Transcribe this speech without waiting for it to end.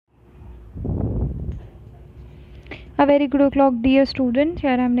A very good o'clock, dear students.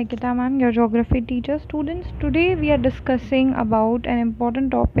 Here I am Nikita ma'am, your geography teacher. Students, today we are discussing about an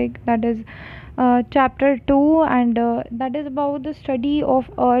important topic, that is chapter 2, and that is about the study of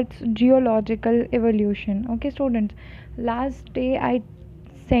Earth's geological evolution. Okay, students, last day I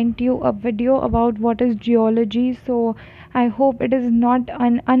sent you a video about what is geology, so I hope it is not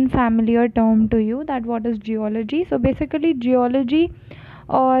an unfamiliar term to you, that what is geology. So basically geology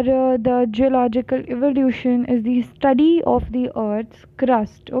or the geological evolution is the study of the earth's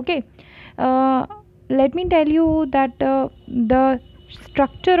crust. Okay, uh, let me tell you that the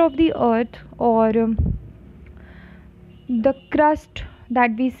structure of the earth, or the crust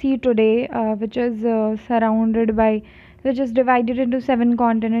that we see today, which is surrounded by, which is divided into 7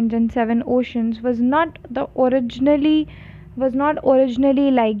 continents and 7 oceans, was not originally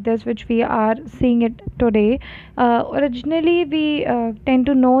like this, which we are seeing it today. Originally, we tend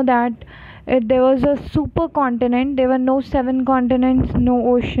to know that there was a supercontinent. There were no 7 continents,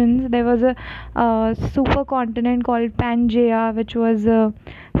 no oceans. There was a supercontinent called Pangea, which was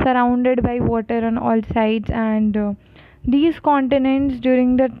surrounded by water on all sides, and these continents,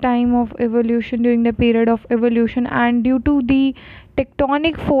 during the time of evolution, during the period of evolution, and due to the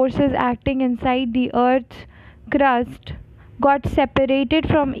tectonic forces acting inside the earth's crust, got separated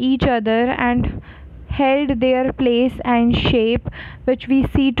from each other and held their place and shape, which we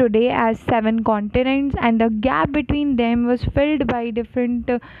see today as 7 continents, and the gap between them was filled by different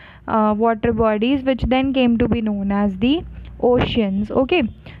water bodies, which then came to be known as the oceans. Okay,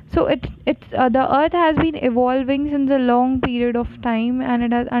 so the earth has been evolving since a long period of time, and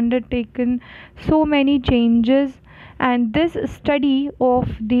it has undertaken so many changes, and this study of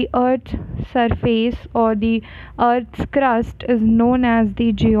the earth's surface or the earth's crust is known as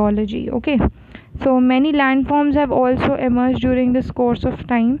the geology. Okay, so many landforms have also emerged during this course of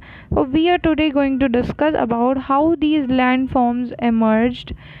time. So we are today going to discuss about how these landforms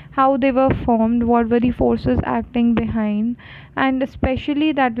emerged, how they were formed, what were the forces acting behind, and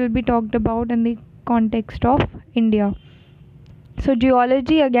especially that will be talked about in the context of India. So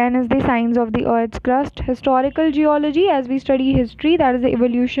geology again is the science of the earth's crust. Historical geology, as we study history, that is the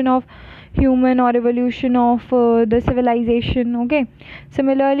evolution of human or evolution of the civilization. Okay,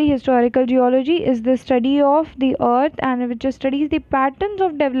 similarly historical geology is the study of the earth, and which studies the patterns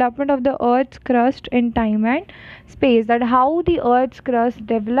of development of the earth's crust in time and space, that how the earth's crust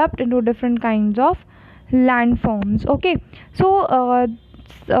developed into different kinds of landforms. Okay, so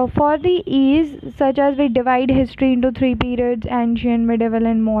for the ease, such as we divide history into 3 periods: ancient, medieval,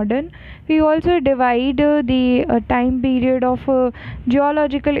 and modern, we also divide the time period of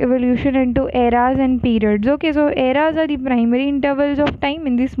geological evolution into eras and periods. Okay, so eras are the primary intervals of time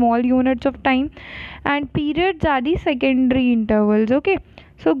in the small units of time, and periods are the secondary intervals. Okay,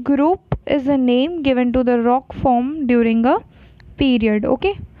 so group is a name given to the rock formed during a period.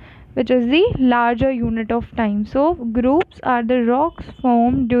 Okay, which is the larger unit of time. So groups are the rocks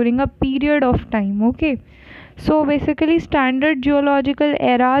formed during a period of time. Okay, so basically standard geological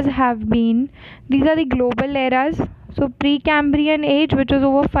eras have been, these are the global eras. So Precambrian age, which is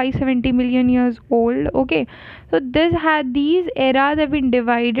over 570 million years old. Okay, so these eras have been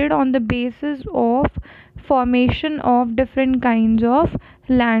divided on the basis of formation of different kinds of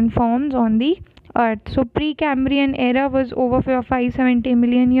landforms on the earth. So Precambrian era was over 570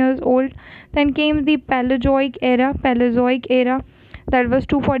 million years old. Then came the Paleozoic era, that was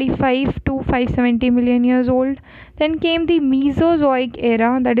 245 to 570 million years old. Then came the Mesozoic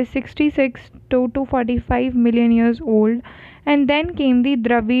era, that is 66 to 245 million years old. And then came the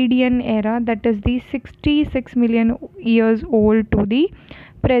Dravidian era, that is the 66 million years old to the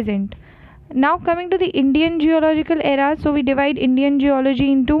present. Now coming to the Indian geological era, so we divide Indian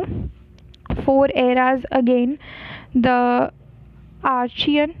geology into 4 eras again: the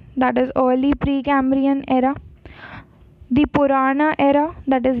Archean, that is early Precambrian era; the Purana era,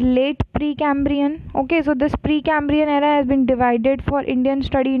 that is late Precambrian. Okay, so this Precambrian era has been divided for Indian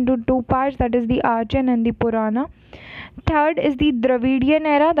study into 2 parts, that is the Archean and the Purana. Third is the Dravidian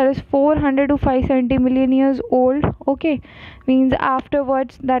era, that is 400 to 570 million years old. Okay, means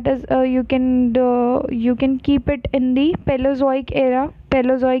afterwards, that is you can keep it in the Paleozoic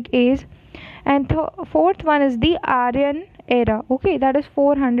age. And fourth one is the Aryan era. Okay, that is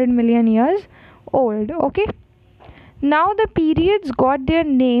 400 million years old. Okay, now the periods got their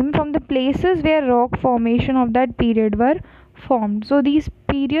name from the places where rock formation of that period were formed. So these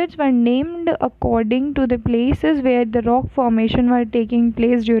periods were named according to the places where the rock formation were taking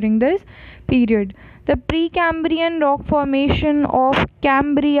place during this period. The Precambrian rock formation of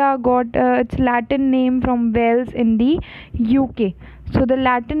Cambria got its Latin name from Wales in the UK. So the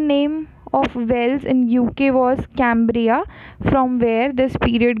Latin name of wells in UK was Cambria, from where this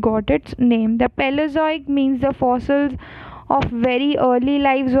period got its name. The Paleozoic means the fossils of very early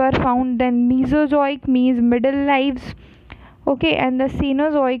lives were found. Then Mesozoic means middle lives, okay, and the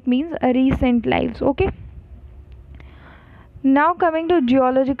Cenozoic means recent lives, okay. Now coming to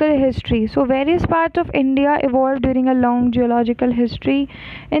geological history. So various parts of India evolved during a long geological history.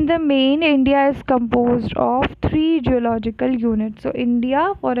 In the main, India is composed of three geological units. So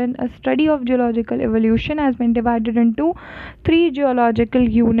India, for a study of geological evolution, has been divided into three geological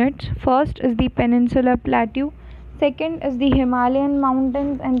units. First is the Peninsular Plateau, second is the Himalayan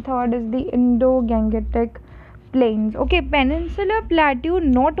mountains, and third is the Indo-Gangetic plains. Okay, Peninsular Plateau,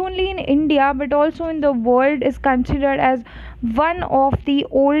 not only in India but also in the world, is considered as one of the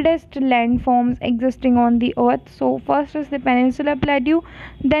oldest landforms existing on the earth. So first is the Peninsular Plateau,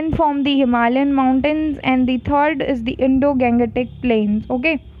 then form the Himalayan mountains, and the third is the Indo-Gangetic plains,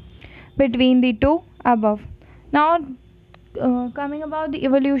 okay, between the two above. Now coming about the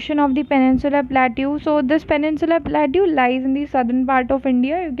evolution of the Peninsular Plateau. So this Peninsular Plateau lies in the southern part of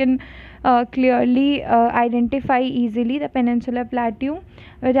India. You can clearly identify easily the Peninsular Plateau,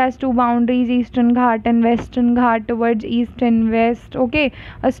 which has two boundaries, Eastern Ghat and Western Ghat, towards east and west, okay.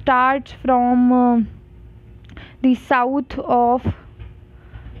 Starts from the south of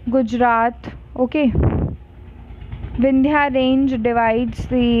Gujarat, okay. Vindhya range divides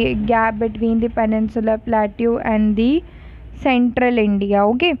the gap between the Peninsular Plateau and the central India,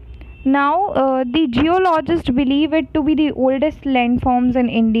 okay. Now the geologists believe it to be the oldest landforms in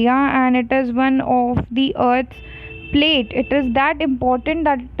India, and it is one of the earth's plate. It is that important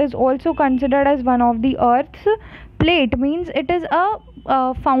that it is also considered as one of the earth's plate, means it is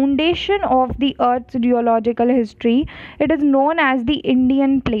a foundation of the earth's geological history. It is known as the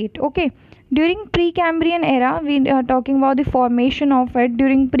Indian plate, okay. During Precambrian era, we are talking about the formation of it.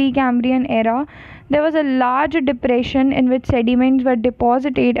 During Precambrian era, there was a large depression in which sediments were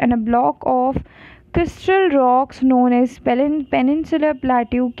deposited, and a block of crystal rocks known as Peninsular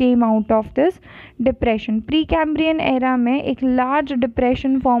Plateau came out of this depression. Precambrian era में एक large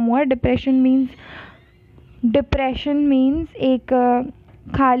depression form हुआ. Depression means एक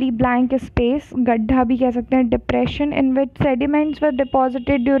खाली blank space, गड्ढा भी कह सकते हैं, depression in which sediments were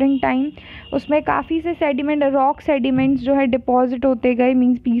deposited during time. उसमें काफ़ी से सेडिमेंट, रॉक सेडिमेंट्स जो है डिपॉजिट होते गए,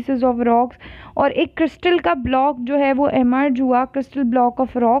 मींस पीसेस ऑफ रॉक्स, और एक क्रिस्टल का ब्लॉक जो है वो एमर्ज हुआ, क्रिस्टल ब्लॉक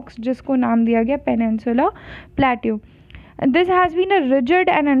ऑफ रॉक्स, जिसको नाम दिया गया peninsula plateau. This has been a rigid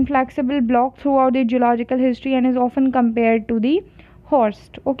and inflexible block throughout the geological history and is often compared to the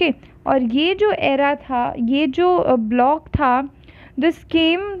horst, okay. और ये जो एरा था, ये जो ब्लॉक था, this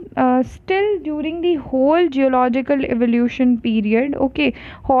came still during the whole geological evolution period, okay.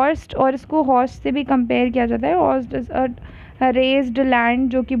 Horst, और इसको horst से भी compare किया जाता है. Horst is a raised land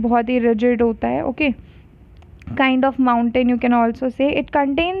जो कि बहुत ही rigid होता है, okay. Kind of mountain you can also say. It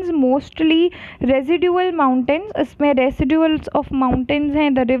contains mostly residual mountains. इसमें residuals of mountains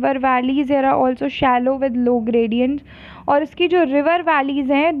हैं. The river valleys here are also shallow with low gradients. और इसकी जो river valleys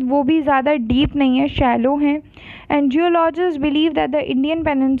हैं वो भी ज़्यादा deep नहीं है, shallow हैं. And geologists believe that the Indian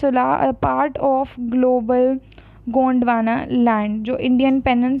Peninsula are part of global Gondwana land. जो इंडियन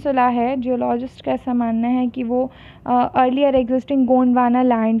पेनिनसुला है, जियोलॉजिस्ट का ऐसा मानना है कि वो अर्लियर एग्जिस्टिंग गोंडवाना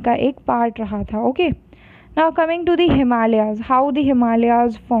लैंड का एक पार्ट रहा था, okay. Now coming to the Himalayas, how the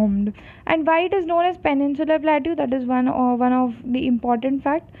Himalayas formed and why it is known as Peninsular Plateau. That is one of the important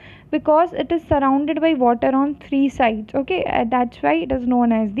fact, because it is surrounded by water on three sides, okay. That's why it is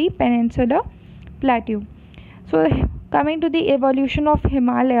known as the Peninsular Plateau. So coming to the evolution of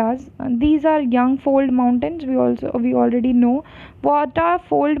Himalayas, these are young fold mountains. We already know what are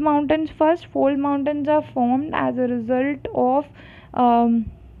fold mountains. First, fold mountains are formed as a result of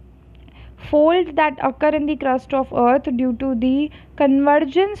folds that occur in the crust of earth due to the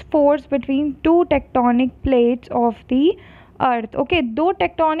convergence force between two tectonic plates of the earth, okay. दो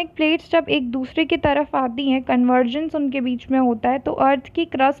tectonic plates जब एक दूसरे की तरफ आती हैं, convergence उनके बीच में होता है, तो अर्थ की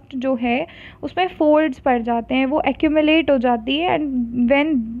क्रस्ट जो है उसमें फोल्ड्स पड़ जाते हैं, वो एक्यूमुलेट हो जाती है. And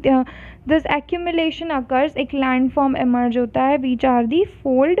when this accumulation occurs, एक लैंडफॉर्म एमर्ज होता है, which are the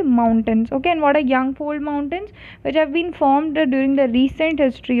fold mountains, okay. And what are young fold mountains which have been formed during the recent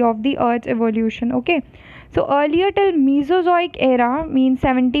history of the earth evolution, okay. So earlier till Mesozoic era, means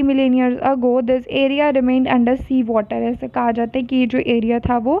 70 million years ago, this area remained under sea water. ऐसे कहा जाता है कि ये जो area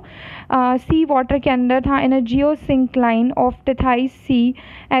था वो सी water के अंदर था, इन अ geosyncline of टिथाइस C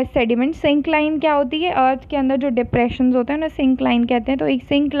as sediment. Syncline क्या होती है? अर्थ के अंदर जो डिप्रेशंस होते हैं ना, सिंक्लाइन कहते हैं. तो एक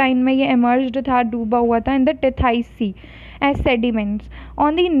सिंक्लाइन में ये एमर्ज्ड था, डूबा हुआ था in the टिथाइस C. as sediments.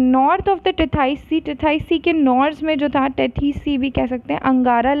 On the north of the टेथाइस सी के नॉर्थ में जो था, टेथीस सी भी कह सकते हैं,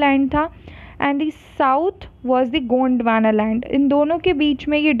 अंगारा लैंड था, and the south was the Gondwana land. इन दोनों के बीच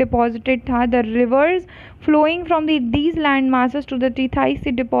में ये डिपॉजिटेड था. The reverse flowing from these land masses to the टेथाइस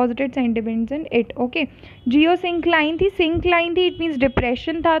C deposited sediments in it. Okay, geosyncline थी, सिंक्लाइन थी, इट मीन्स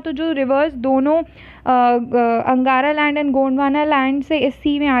डिप्रेशन था. तो जो रिवर्स दोनों अंगारा लैंड एंड गोंडवाना लैंड से इस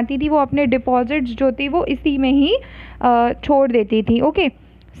सी में आती थी, वो अपने डिपॉजिट्स जो थी वो इसी में ही छोड़ देती थी. ओके,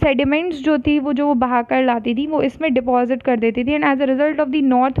 सेडिमेंट्स जो थी वो जो बहा कर लाती थी वो इसमें डिपॉजिट कर देती थी. And as a result of the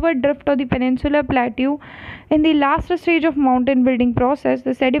northward drift of the peninsular plateau in the last stage of mountain building process,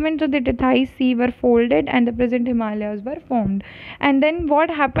 the sediments of the टेथाइस sea were folded and the present Himalayas were formed. And then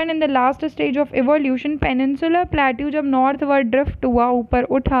what happened in the last stage of evolution, peninsular plateau जब northward drift हुआ, ऊपर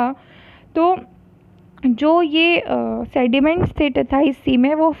उठा, तो जो ये sediments थे टेथाइस सी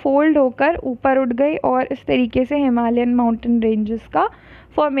में वो फोल्ड होकर ऊपर उठ गए और इस तरीके से हिमालयन माउंटेन रेंजेस का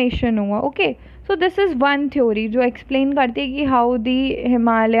फॉर्मेशन हुआ. Okay, so this is one theory जो एक्सप्लेन करती है कि how the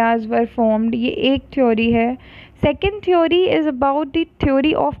Himalayas were formed. ये एक थ्योरी है. Second theory is about the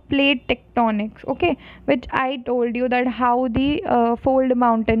theory of plate tectonics, okay, which I told you that how the fold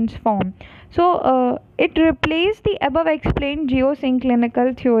mountains form. So it replaced the above explained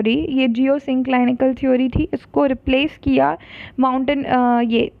geosynclinal theory. ये geosynclinal theory थी, इसको replace किया mountain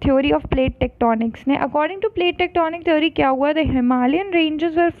ये theory of plate tectonics ने. According to plate tectonic theory क्या हुआ, the Himalayan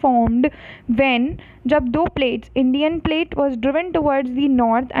ranges were formed when जब दो plates, Indian plate was driven towards the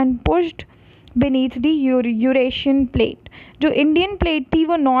north and pushed beneath the Eurasian plate. जो Indian plate थी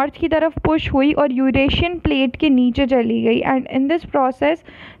वो north की तरफ पुश हुई और यूरेशियन प्लेट के नीचे चली गई. एंड इन दिस प्रोसेस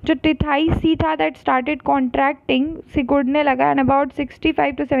जो टेथाइस सी था दैट स्टार्टेड कॉन्ट्रैक्टिंग, सिकुड़ने लगा. And about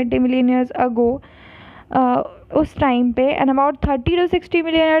 65 to 70 million years ago, उस टाइम पे, and about 30 to 60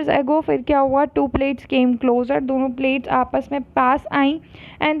 million years ago फिर क्या हुआ, टू प्लेट्स केम क्लोजर, दोनों प्लेट्स आपस में पास आई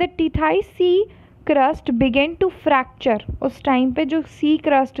and the टेथाइस C crust begin to fracture. उस टाइम पे जो सी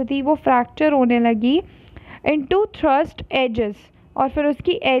क्रस्ट थी वो फ्रैक्चर होने लगी इनटू थ्रस्ट एजेस, और फिर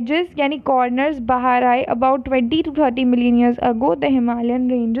उसकी एजेस यानी कॉर्नर्स बाहर आए. About 20 to 30 million years ago the Himalayan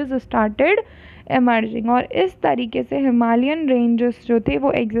ranges started emerging, और इस तरीके से हिमालयन रेंजेस जो थे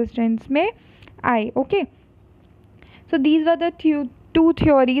वो एग्जिस्टेंस में आए. Okay, so these are the two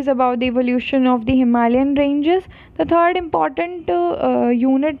theories about the evolution of the Himalayan ranges. The third important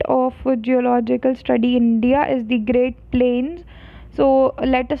unit of geological study in India is the Great Plains. So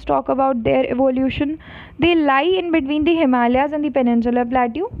let us talk about their evolution. They lie in between the Himalayas and the Peninsular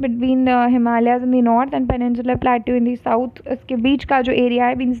Plateau, between the Himalayas in the north and Peninsular Plateau in the south. इसके बीच का जो area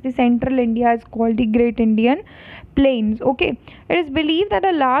है means the central India is called the Great Indian Plains. Okay, it is believed that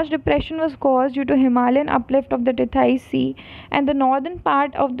a large depression was caused due to Himalayan uplift of the टेथाइस sea and the northern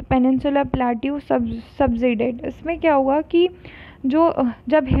part of the Peninsular Plateau subsided. इसमें क्या हुआ कि जो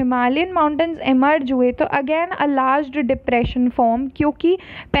जब Himalayan mountains emerge हुए तो again a large depression form, क्योंकि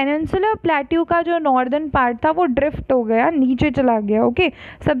peninsular plateau का जो नॉर्दर्न पार्ट था वो ड्रिफ्ट हो गया, नीचे चला गया. ओके,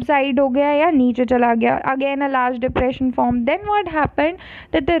 सबसाइड हो गया या नीचे चला गया. Again a large depression form. Then what happened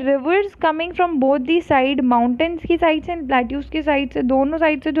that the reverse coming from both the side, mountains की साइड से एंड प्लेट्यूज की साइड से, दोनों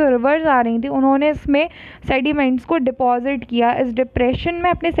साइड से जो रिवर्स आ रही थी उन्होंने इसमें सेडिमेंट्स को डिपॉजिट किया, इस डिप्रेशन में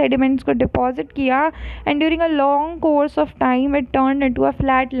अपने सेडिमेंट्स को डिपॉजिट किया. And during a long course of time it turned into a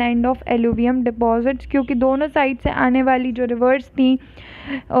flat land of alluvium deposits, क्योंकि दोनों साइड से आने वाली जो रिवर्स थी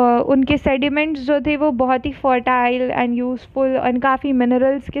उनके सेडिमेंट्स जो थे वो बहुत ही फर्टाइल एंड यूजफुल एंड काफ़ी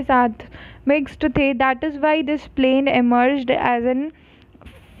मिनरल्स के साथ मिक्स्ड थे. That is why this plane emerged as an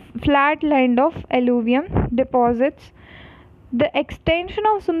flat land of alluvium deposits. The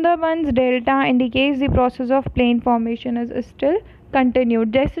extension of Sundarban's delta indicates the process of plain formation is still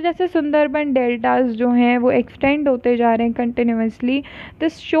continued. जैसे जैसे Sundarban deltas जो हैं वो extend होते जा रहे हैं continuously,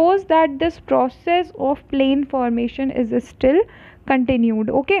 this shows that this process of plane formation is still continued.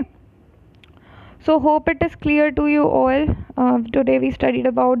 Okay, so hope it is clear to you all. Today we studied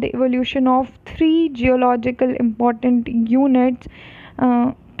about the evolution of 3 geological important units.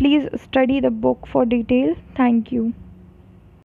 Please study the book for detail. Thank you.